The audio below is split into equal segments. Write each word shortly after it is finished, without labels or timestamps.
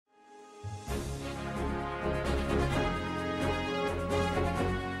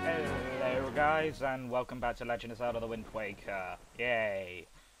guys, and welcome back to Legend of Zelda: The Wind Waker. Yay!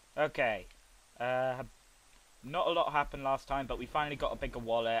 Okay, not a lot happened last time, but we finally got a bigger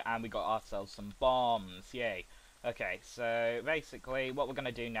wallet and we got ourselves some bombs. Yay! Okay, so basically, what we're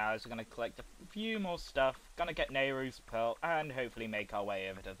gonna do now is we're gonna collect a few more stuff, gonna get Nehru's Pearl, and hopefully make our way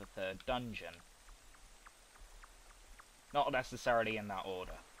over to the third dungeon. Not necessarily in that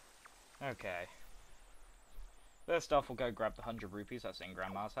order. Okay. First off, we'll go grab the 100 rupees that's in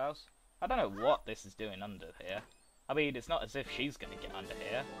Grandma's house. I don't know what this is doing under here. I mean, it's not as if she's going to get under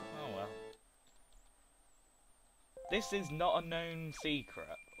here. Oh well. This is not a known secret.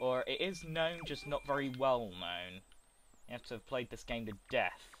 Or it is known, just not very well known. You have to have played this game to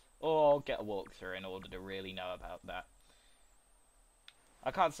death. Or get a walkthrough in order to really know about that.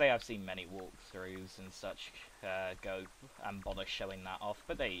 I can't say I've seen many walkthroughs and such go and bother showing that off,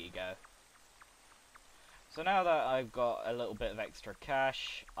 but there you go. So now that I've got a little bit of extra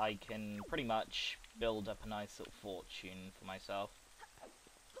cash, I can pretty much build up a nice little fortune for myself.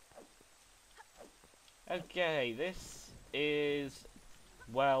 Okay, this is,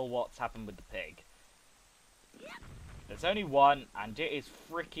 well, what's happened with the pig. There's only one, and it is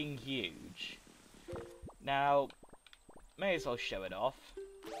freaking huge. Now, may as well show it off.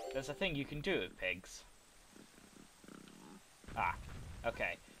 There's a thing you can do with pigs. Ah,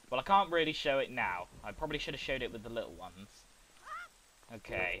 okay. Well, I can't really show it now. I probably should have showed it with the little ones.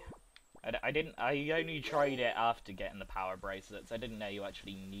 Okay. I only tried it after getting the power bracelets. I didn't know you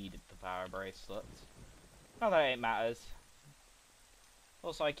actually needed the power bracelets. Not that it matters.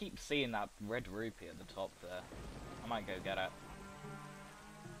 Also, I keep seeing that red rupee at the top there. I might go get it.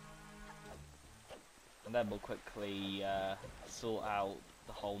 And then we'll quickly sort out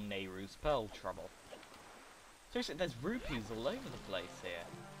the whole Nehru's Pearl trouble. Seriously, there's rupees all over the place here.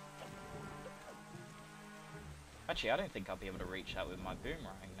 Actually, I don't think I'll be able to reach that with my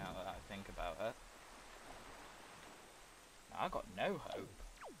boomerang now that I think about it. I've got no hope.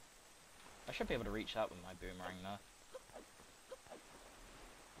 I should be able to reach that with my boomerang though.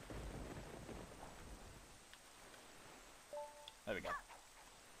 There we go.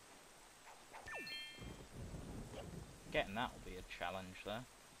 Getting that will be a challenge there.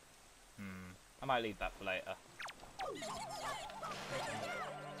 I might leave that for later.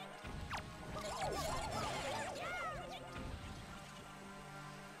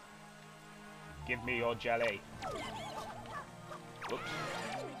 Give me your jelly. Whoops.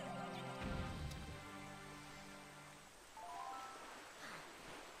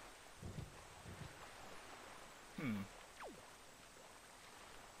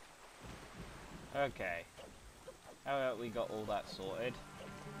 Okay. Now that we got all that sorted,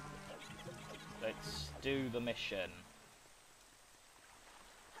 let's do the mission.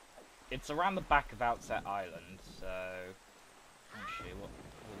 It's around the back of Outset Island, so... Actually, what...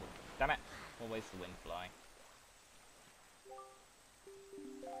 Damn it! What way's the wind flying?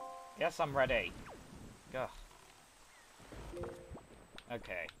 Yes, I'm ready. Ugh.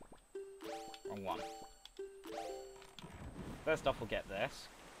 Okay. Wrong one. First off, we'll get this.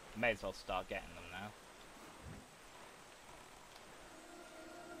 May as well start getting them now.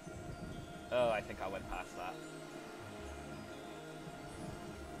 Oh, I think I went past that.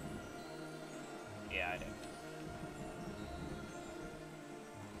 Yeah, I did.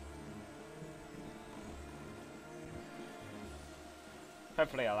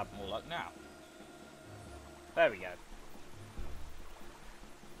 Hopefully I'll have more luck now. There we go.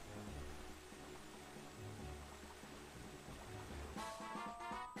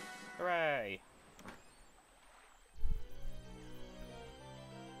 Hooray!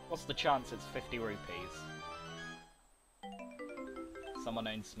 What's the chance it's 50 rupees? Someone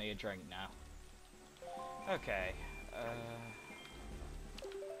owns me a drink now. Okay.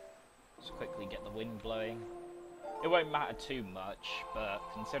 Let's quickly get the wind blowing. It won't matter too much, but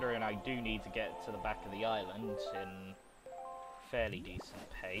considering I do need to get to the back of the island in fairly decent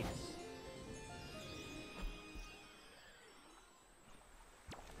pace.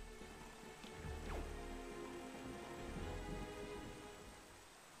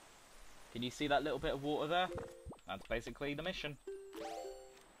 Can you see that little bit of water there? That's basically the mission.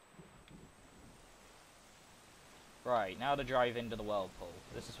 Right, now to drive into the whirlpool.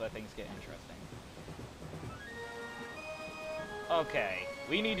 This is where things get interesting. Okay,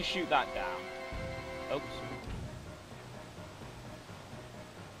 we need to shoot that down. Oops.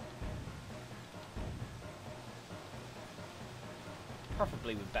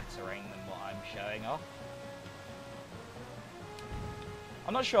 Preferably with better aim than what I'm showing off.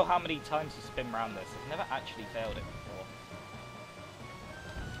 I'm not sure how many times to spin around this. I've never actually failed it before.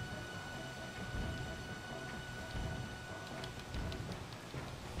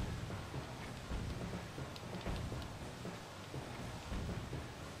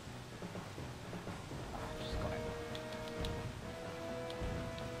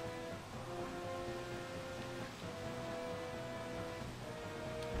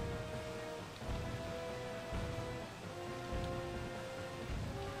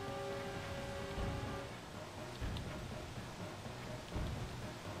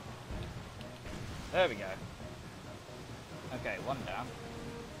 There we go. Okay, one down.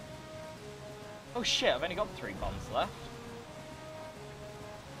 Oh shit, I've only got 3 bombs left.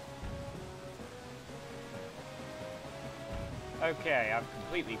 Okay, I've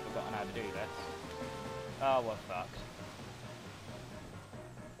completely forgotten how to do this. Oh, we're fucked.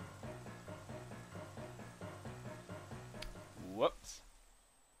 Whoops.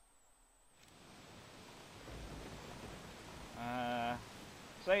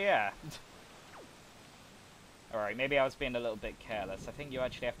 So yeah. Alright, maybe I was being a little bit careless. I think you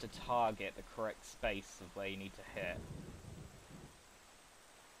actually have to target the correct space of where you need to hit.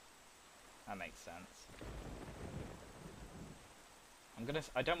 That makes sense.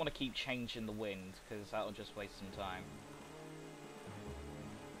 I don't want to keep changing the wind, because that'll just waste some time.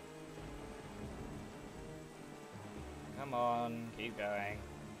 Come on, keep going.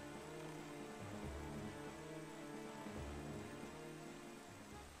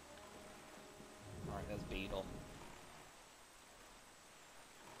 Alright, there's Beetle.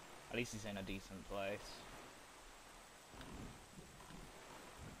 At least he's in a decent place.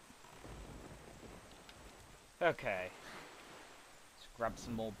 Okay. Let's grab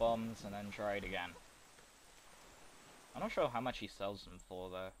some more bombs and then try it again. I'm not sure how much he sells them for,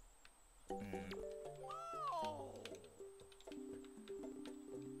 though.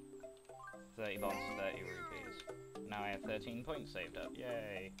 30 bombs, 30 rupees. Now I have 13 points saved up.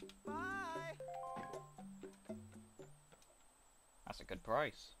 Yay. Bye. That's a good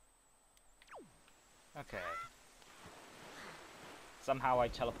price. Okay. Somehow I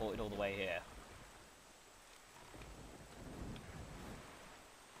teleported all the way here.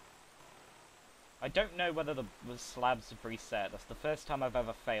 I don't know whether the slabs have reset. That's the first time I've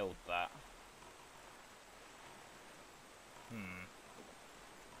ever failed that.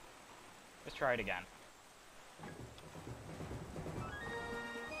 Let's try it again.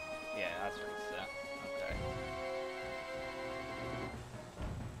 Yeah, that's reset. Okay.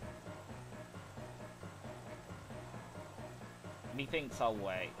 Methinks I'll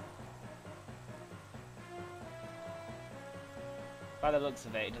wait. By the looks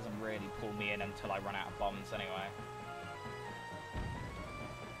of it, it doesn't really pull me in until I run out of bombs anyway.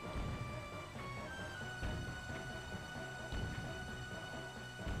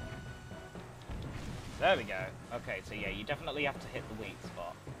 There we go. Okay, so yeah, you definitely have to hit the weak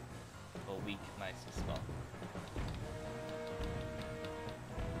spot. Or weakmost spot.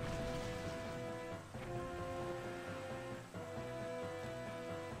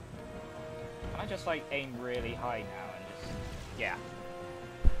 Can I just, like, aim really high now and just... yeah.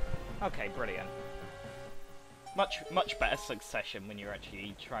 Okay, brilliant. Much better succession when you're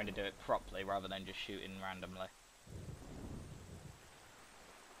actually trying to do it properly rather than just shooting randomly.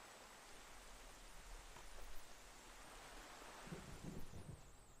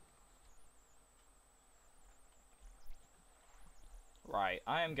 Right,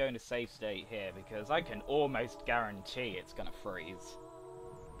 I am going to save state here because I can almost guarantee it's gonna freeze.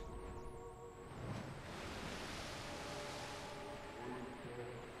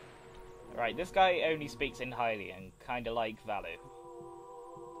 Right, this guy only speaks in Hylian, kinda like Valu.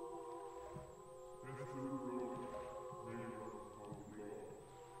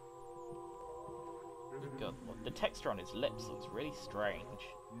 God, the texture on his lips looks really strange.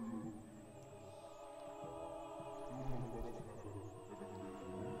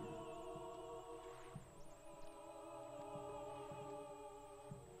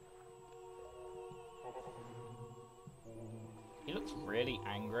 He looks really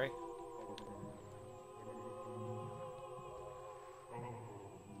angry.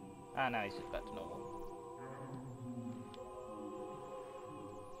 Ah, no, he's just back to normal.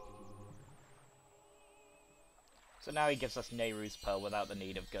 So now he gives us Nehru's Pearl without the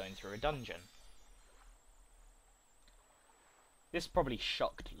need of going through a dungeon. This probably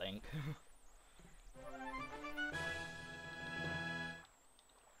shocked Link.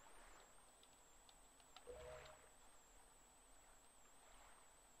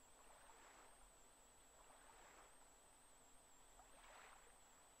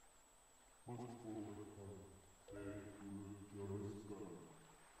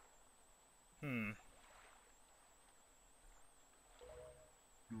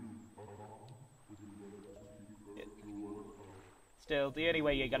 Still, the only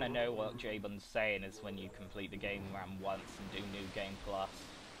way you're gonna know what Jabun's saying is when you complete the game round once and do New Game Plus.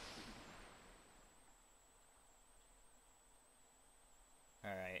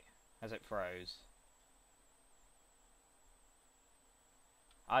 Alright, has it froze?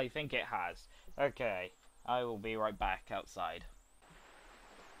 I think it has. Okay, I will be right back outside.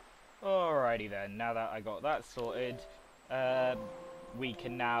 Alrighty then, now that I got that sorted, we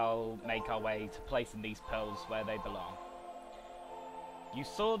can now make our way to placing these pearls where they belong. You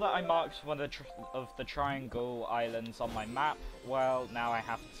saw that I marked one of the triangle islands on my map. Well, now I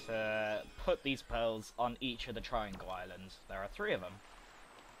have to put these pearls on each of the triangle islands. There are 3 of them.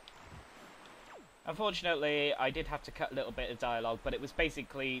 Unfortunately, I did have to cut a little bit of dialogue, but it was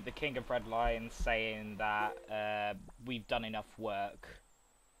basically the King of Red Lions saying that we've done enough work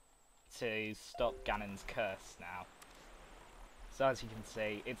to stop Ganon's curse now. So as you can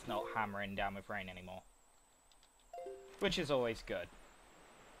see, it's not hammering down with rain anymore. Which is always good.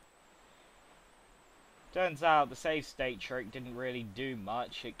 Turns out the save state trick didn't really do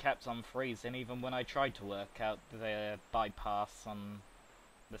much. It kept on freezing even when I tried to work out the bypass on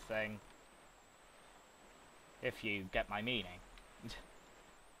the thing. If you get my meaning.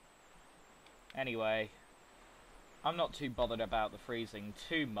 Anyway, I'm not too bothered about the freezing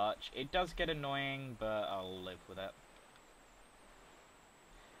too much. It does get annoying, but I'll live with it.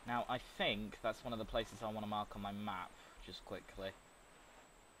 Now, I think that's one of the places I want to mark on my map, just quickly.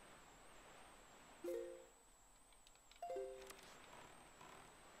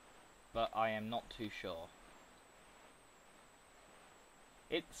 But I am not too sure.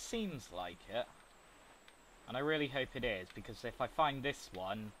 It seems like it. And I really hope it is, because if I find this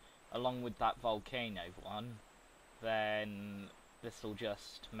one, along with that volcano one, then this will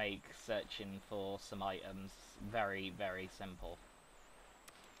just make searching for some items very, very simple.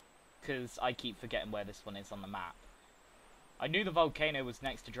 Because I keep forgetting where this one is on the map. I knew the volcano was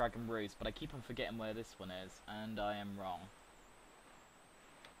next to Dragon Roost, but I keep on forgetting where this one is, and I am wrong.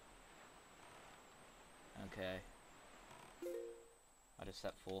 Okay. I just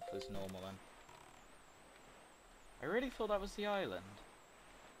set forth as normal then. I really thought that was the island.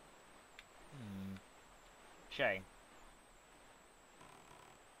 Shame.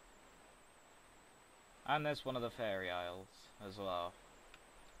 And there's one of the fairy isles as well.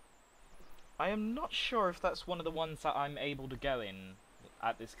 I am not sure if that's one of the ones that I'm able to go in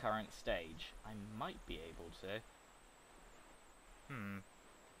at this current stage. I might be able to.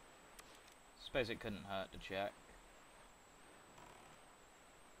 Suppose it couldn't hurt to check.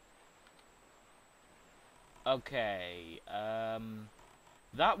 Okay,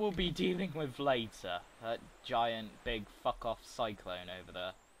 that we'll be dealing with later. That giant big fuck off cyclone over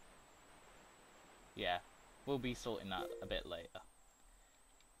there. Yeah, we'll be sorting that a bit later.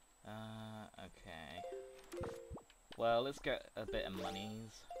 Okay. Well, let's get a bit of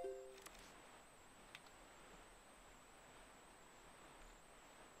monies.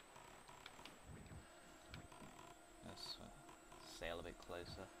 Let's sail a bit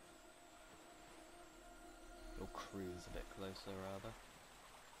closer. Or cruise a bit closer, rather.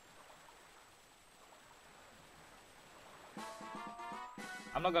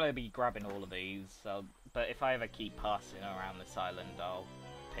 I'm not going to be grabbing all of these, but if I ever keep passing around this island, I'll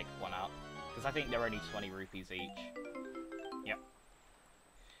pick one up. Because I think they're only 20 rupees each. Yep.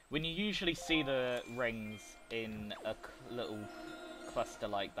 When you usually see the rings in a little cluster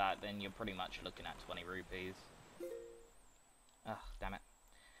like that, then you're pretty much looking at 20 rupees. Ugh, damn it.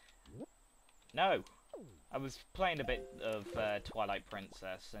 No! I was playing a bit of Twilight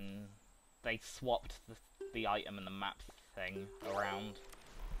Princess, and they swapped the item and the map thing around.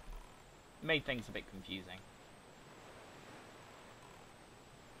 Made things a bit confusing.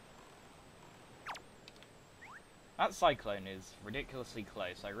 That cyclone is ridiculously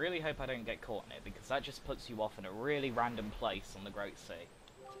close. I really hope I don't get caught in it, because that just puts you off in a really random place on the Great Sea.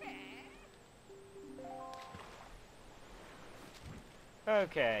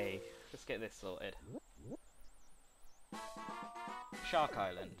 Okay, let's get this sorted. Shark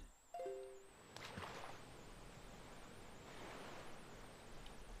Island.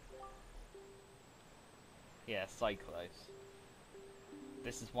 Yeah, Cyclos.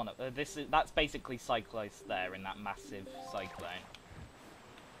 This is one of that's basically Cyclos there in that massive cyclone.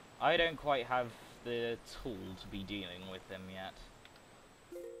 I don't quite have the tool to be dealing with him yet,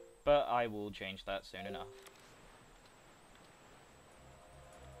 but I will change that soon enough.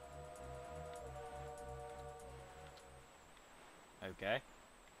 Okay.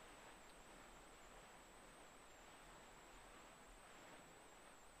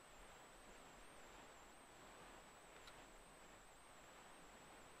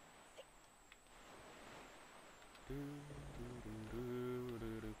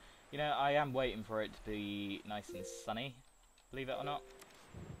 You know, I am waiting for it to be nice and sunny, believe it or not.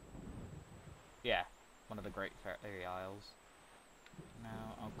 Yeah, one of the Great Fairy Isles.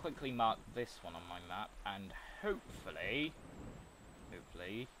 Now, I'll quickly mark this one on my map, and hopefully,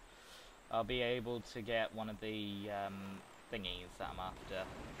 I'll be able to get one of the thingies that I'm after.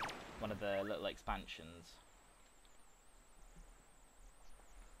 One of the little expansions.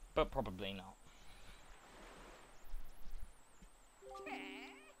 But probably not.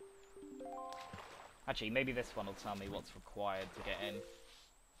 Actually, maybe this one will tell me what's required to get in.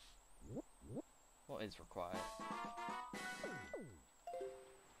 What is required?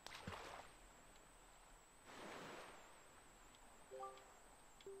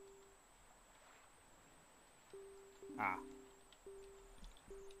 Ah.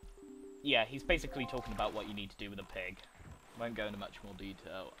 Yeah, he's basically talking about what you need to do with a pig. Won't go into much more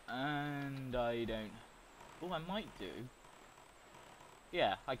detail. And I don't... Oh, I might do.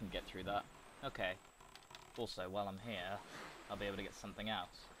 Yeah, I can get through that. Okay. Also, while I'm here, I'll be able to get something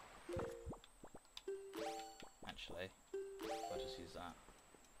else. Actually, I'll just use that.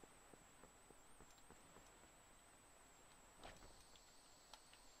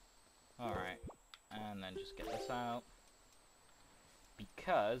 Alright. And then just get this out.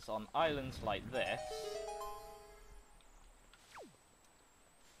 Because on islands like this...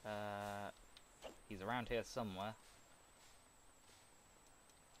 he's around here somewhere.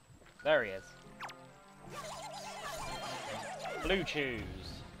 There he is. Blue chews.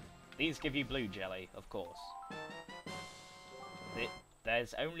 These give you blue jelly, of course.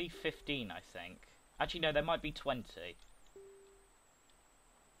 There's only 15, I think. Actually, no, there might be 20.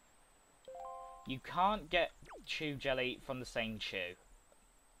 You can't get chew jelly from the same chew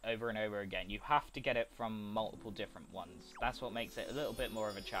over and over again. You have to get it from multiple different ones. That's what makes it a little bit more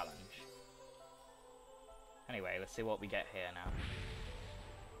of a challenge. Anyway, let's see what we get here now.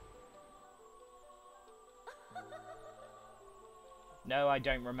 No, I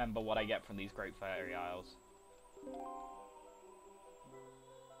don't remember what I get from these Great Fairy Isles.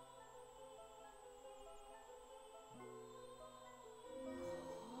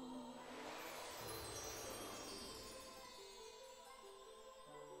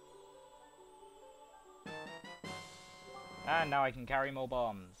 And now I can carry more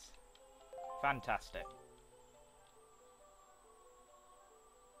bombs. Fantastic.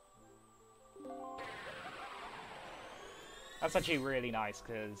 That's actually really nice,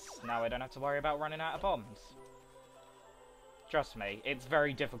 because now I don't have to worry about running out of bombs. Trust me, it's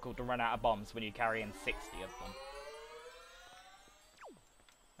very difficult to run out of bombs when you're carrying 60 of them.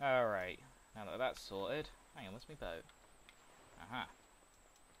 Alright, now that that's sorted... Hang on, where's my boat? Aha.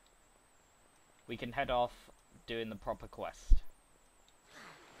 We can head off doing the proper quest.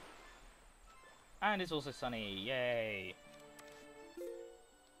 And it's also sunny, yay!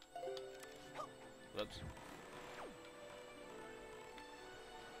 Whoops.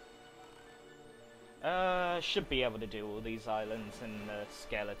 Should be able to do all these islands in the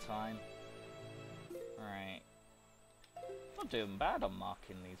scale of time. Right. Not doing bad on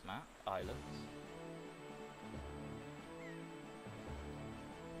marking these islands.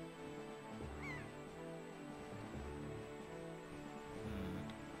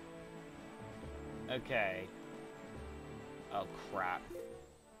 Okay. Oh, crap.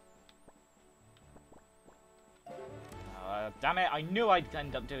 Damn it, I knew I'd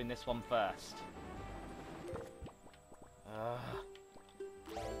end up doing this one first.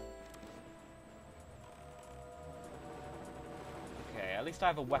 Okay, at least I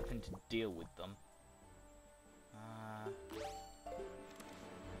have a weapon to deal with them.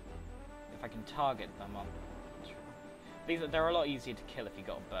 If I can target them, they're a lot easier to kill if you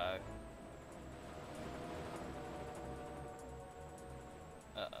got a bow.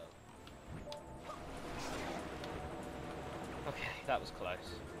 Okay, that was close.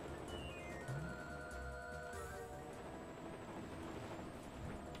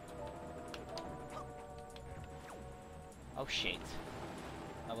 Oh shit.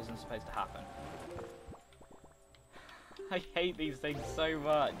 That wasn't supposed to happen. I hate these things so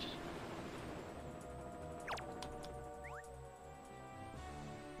much.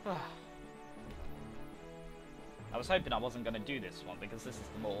 I was hoping I wasn't going to do this one because this is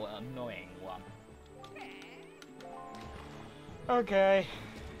the more annoying one. Okay,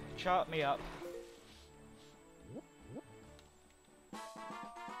 chart me up.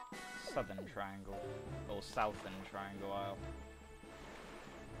 Southern Triangle, or Southern Triangle Isle.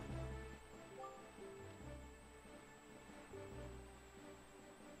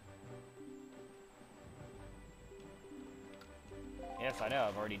 Yes, I know,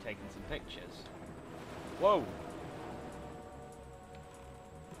 I've already taken some pictures. Whoa!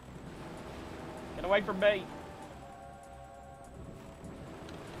 Get away from me!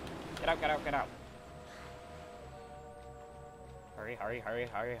 Get out, get out, get out! Hurry, hurry, hurry,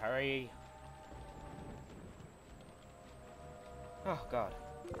 hurry, hurry! Oh, God.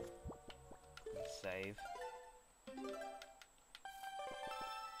 Let's save.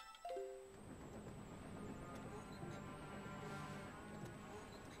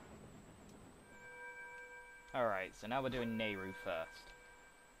 Alright, so now we're doing Nehru first.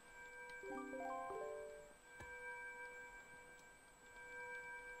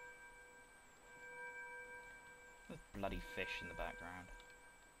 There's bloody fish in the background.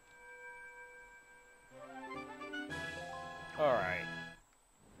 Alright.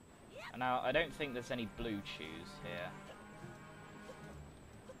 Now, I don't think there's any blue chews here.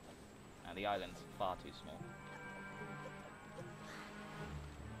 No, the island's far too small.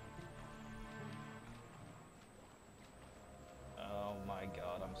 Oh my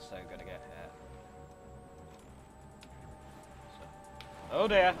god, I'm so gonna get hit. Oh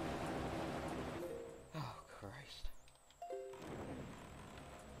dear! Oh Christ.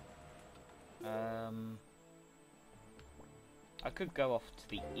 I could go off to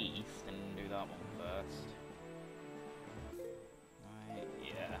the east and do that one first. Right,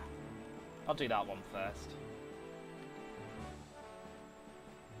 yeah. I'll do that one first.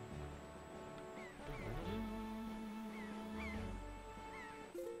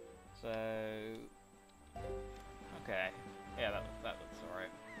 So... okay. Yeah, that looks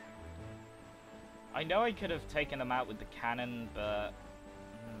alright. I know I could have taken them out with the cannon, but...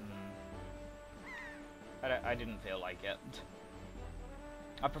 I didn't feel like it.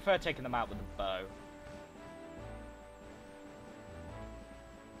 I prefer taking them out with the bow.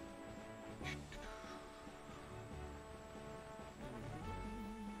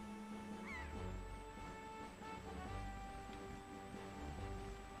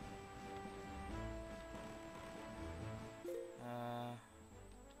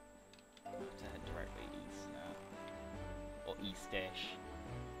 To head directly east now. Or east-ish.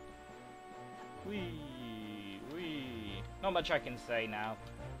 Whee! Whee! Not much I can say now.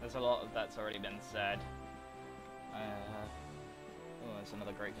 There's a lot of that's already been said. Oh, there's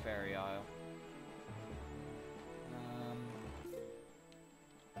another great fairy isle.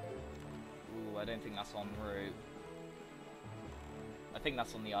 Ooh, I don't think that's en route. I think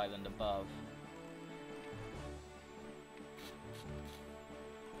that's on the island above.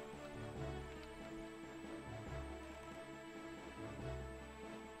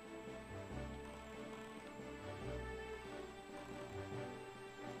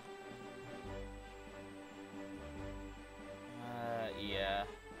 Yeah.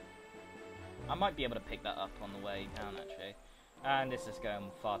 I might be able to pick that up on the way down, actually. And this is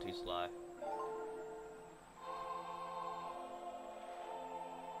going far too slow.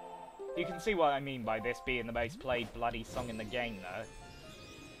 You can see what I mean by this being the most played bloody song in the game, though.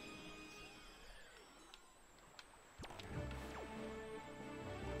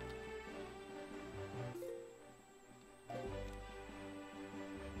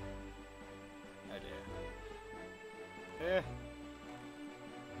 Oh dear.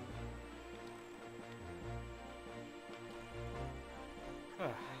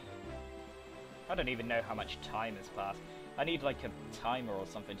 I don't even know how much time has passed. I need like a timer or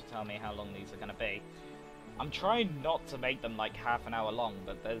something to tell me how long these are going to be. I'm trying not to make them like half an hour long,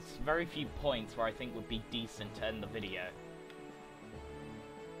 but there's very few points where I think would be decent to end the video.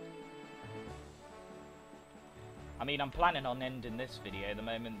 I mean, I'm planning on ending this video the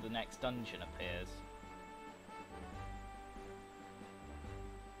moment the next dungeon appears.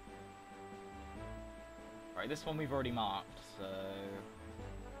 Right, this one we've already marked, so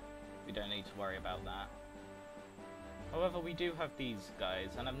we don't need to worry about that. However, we do have these guys,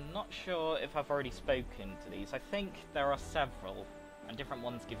 and I'm not sure if I've already spoken to these. I think there are several, and different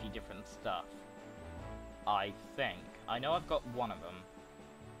ones give you different stuff. I think. I know I've got one of them.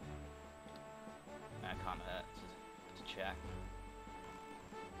 That can't hurt to check.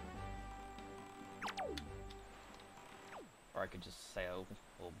 Or I could just sail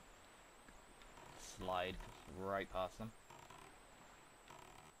or slide right past them.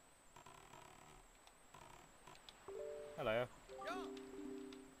 Hello.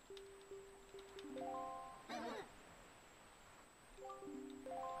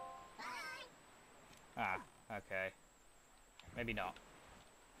 Ah, okay. Maybe not.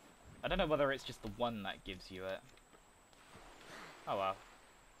 I don't know whether it's just the one that gives you it. Oh well.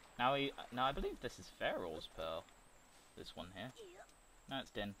 Now I believe this is Farrell's Pearl. This one here. No,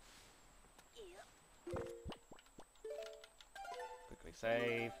 it's Din. Quickly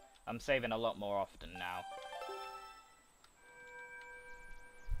save. I'm saving a lot more often now.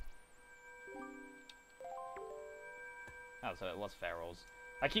 Oh, so it was Farrell's.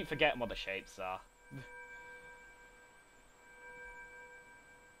 I keep forgetting what the shapes are.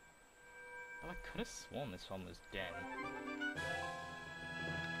 Well, I could have sworn this one was Din.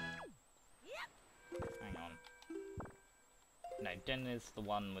 Hang on. No, Din is the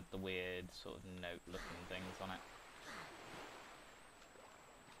one with the weird sort of note-looking things on it.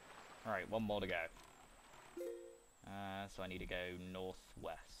 Alright, one more to go. So I need to go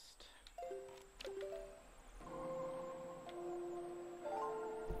northwest.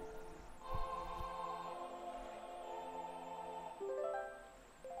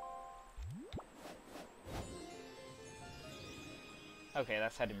 Okay,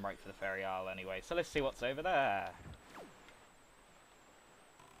 that's heading right for the Fairy Isle anyway, so let's see what's over there.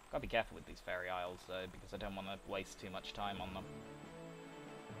 Gotta be careful with these Fairy Isles though, because I don't want to waste too much time on them.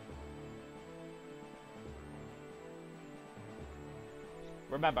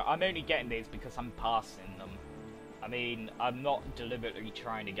 Remember, I'm only getting these because I'm passing them. I mean, I'm not deliberately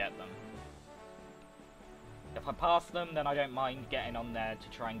trying to get them. If I pass them, then I don't mind getting on there to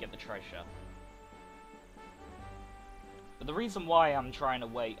try and get the treasure. But the reason why I'm trying to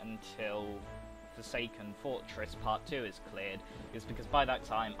wait until Forsaken Fortress Part 2 is cleared is because by that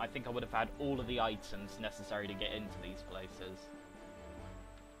time, I think I would have had all of the items necessary to get into these places.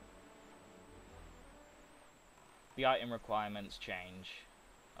 The item requirements change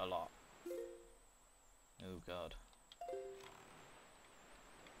a lot. Oh god.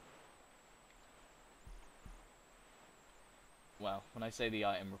 Well, when I say the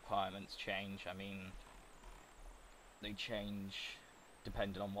item requirements change, I mean they change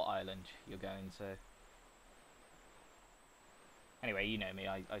depending on what island you're going to. Anyway, you know me,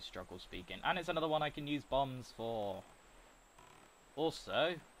 I struggle speaking. And it's another one I can use bombs for.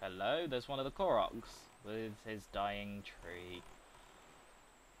 Also, hello, there's one of the Koroks with his dying tree.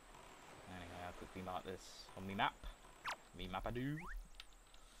 Anyway, I'll quickly mark this on me map. Me map-a-doo.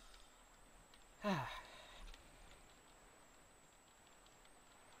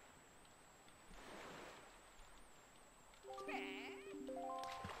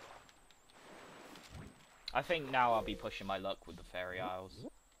 I think now I'll be pushing my luck with the Fairy Isles.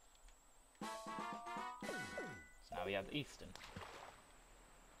 So now we have the Eastern.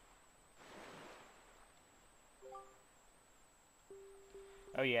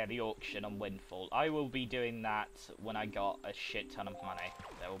 Oh yeah, the auction on Windfall. I will be doing that when I got a shit ton of money.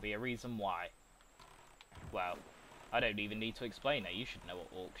 There will be a reason why. Well, I don't even need to explain it. You should know what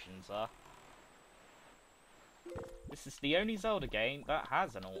auctions are. This is the only Zelda game that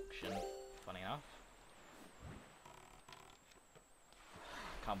has an auction, funny enough.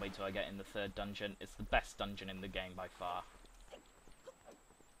 Can't wait till I get in the third dungeon. It's the best dungeon in the game by far.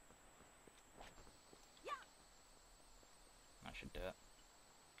 That should do it.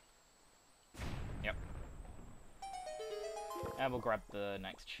 Yep. And we'll grab the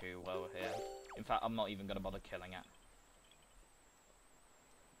next shoe while we're here. In fact, I'm not even going to bother killing it.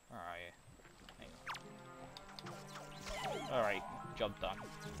 Where are you? Alright, job done.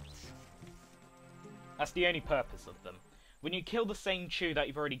 That's the only purpose of them. When you kill the same chew that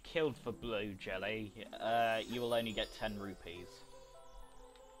you've already killed for blue jelly, you will only get 10 rupees.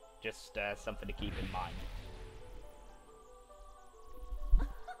 Just something to keep in mind.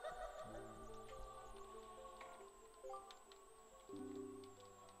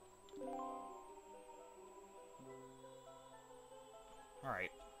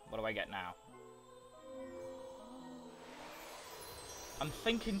 Alright, what do I get now? I'm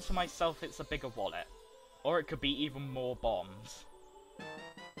thinking to myself it's a bigger wallet. Or it could be even more bombs.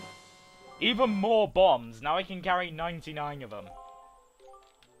 Even more bombs! Now I can carry 99 of them.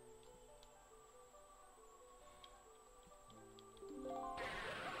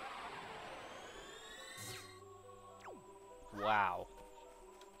 Wow.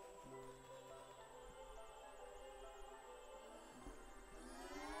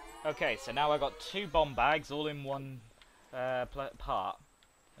 Okay, so now I got 2 bomb bags all in one part.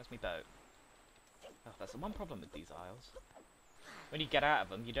 That's me boat. Oh, that's the one problem with these isles. When you get out of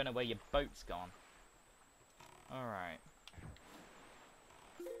them, you don't know where your boat's gone. Alright.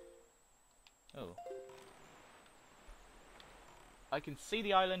 Oh. I can see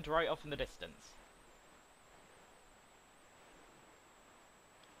the island right off in the distance.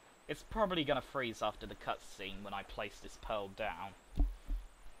 It's probably gonna freeze after the cutscene when I place this pearl down.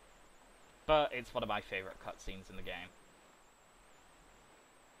 But it's one of my favourite cutscenes in the game.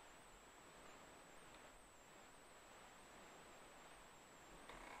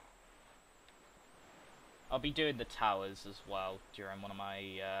 I'll be doing the towers as well during one of my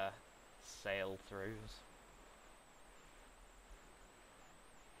sail throughs.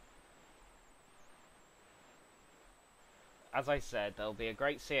 As I said, there'll be a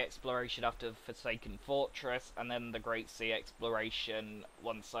Great Sea exploration after Forsaken Fortress, and then the Great Sea exploration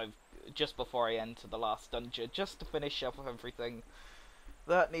once just before I enter the last dungeon, just to finish up with everything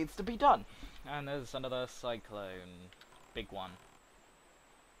that needs to be done. And there's another cyclone, big one.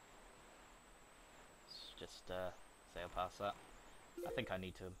 Just sail past that. I think I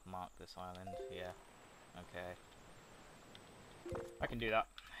need to mark this island, yeah. Okay. I can do that.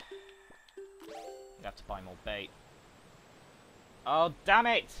 You have to buy more bait. Oh, damn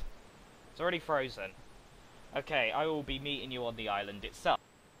it! It's already frozen. Okay, I will be meeting you on the island itself.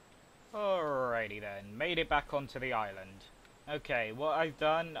 Alrighty then, made it back onto the island. Okay, what I've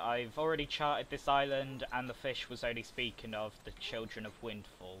done, I've already charted this island, and the fish was only speaking of the children of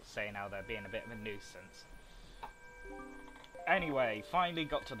Windfall, saying how they're being a bit of a nuisance. Anyway, finally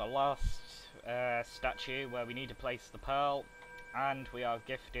got to the last statue where we need to place the pearl, and we are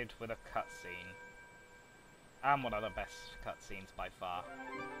gifted with a cutscene. And one of the best cutscenes by far.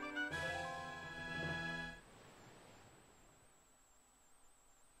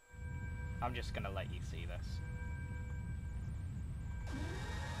 I'm just gonna let you see this.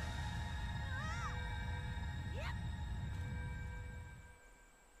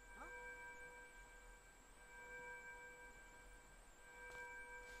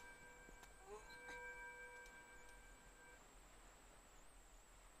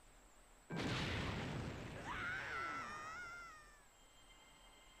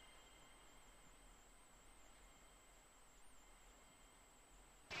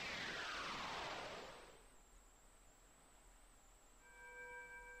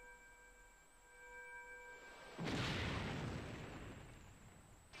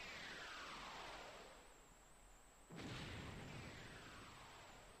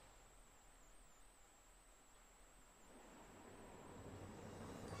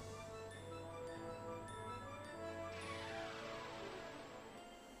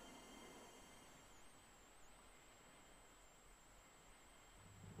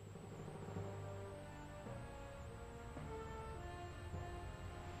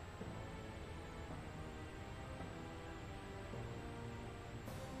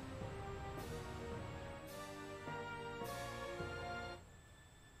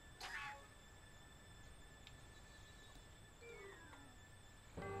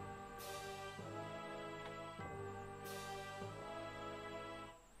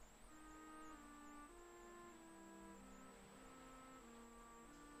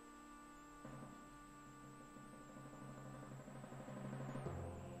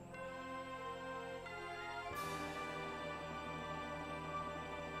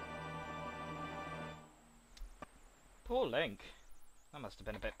 Poor Link. That must have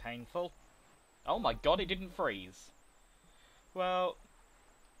been a bit painful. Oh my god, it didn't freeze. Well,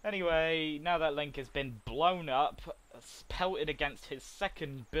 anyway, now that Link has been blown up, pelted against his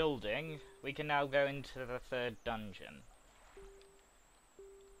second building, we can now go into the third dungeon.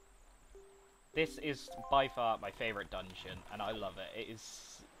 This is by far my favourite dungeon, and I love it. It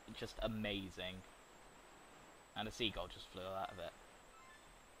is just amazing. And a seagull just flew out of it.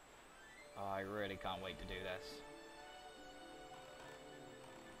 Oh, I really can't wait to do this.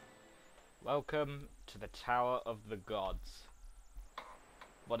 Welcome to the Tower of the Gods.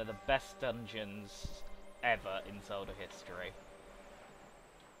 One of the best dungeons ever in Zelda history.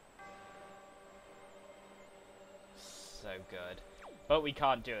 So good. But we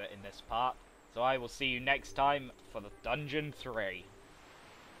can't do it in this part, so I will see you next time for the Dungeon 3.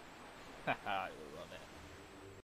 Haha, I love it.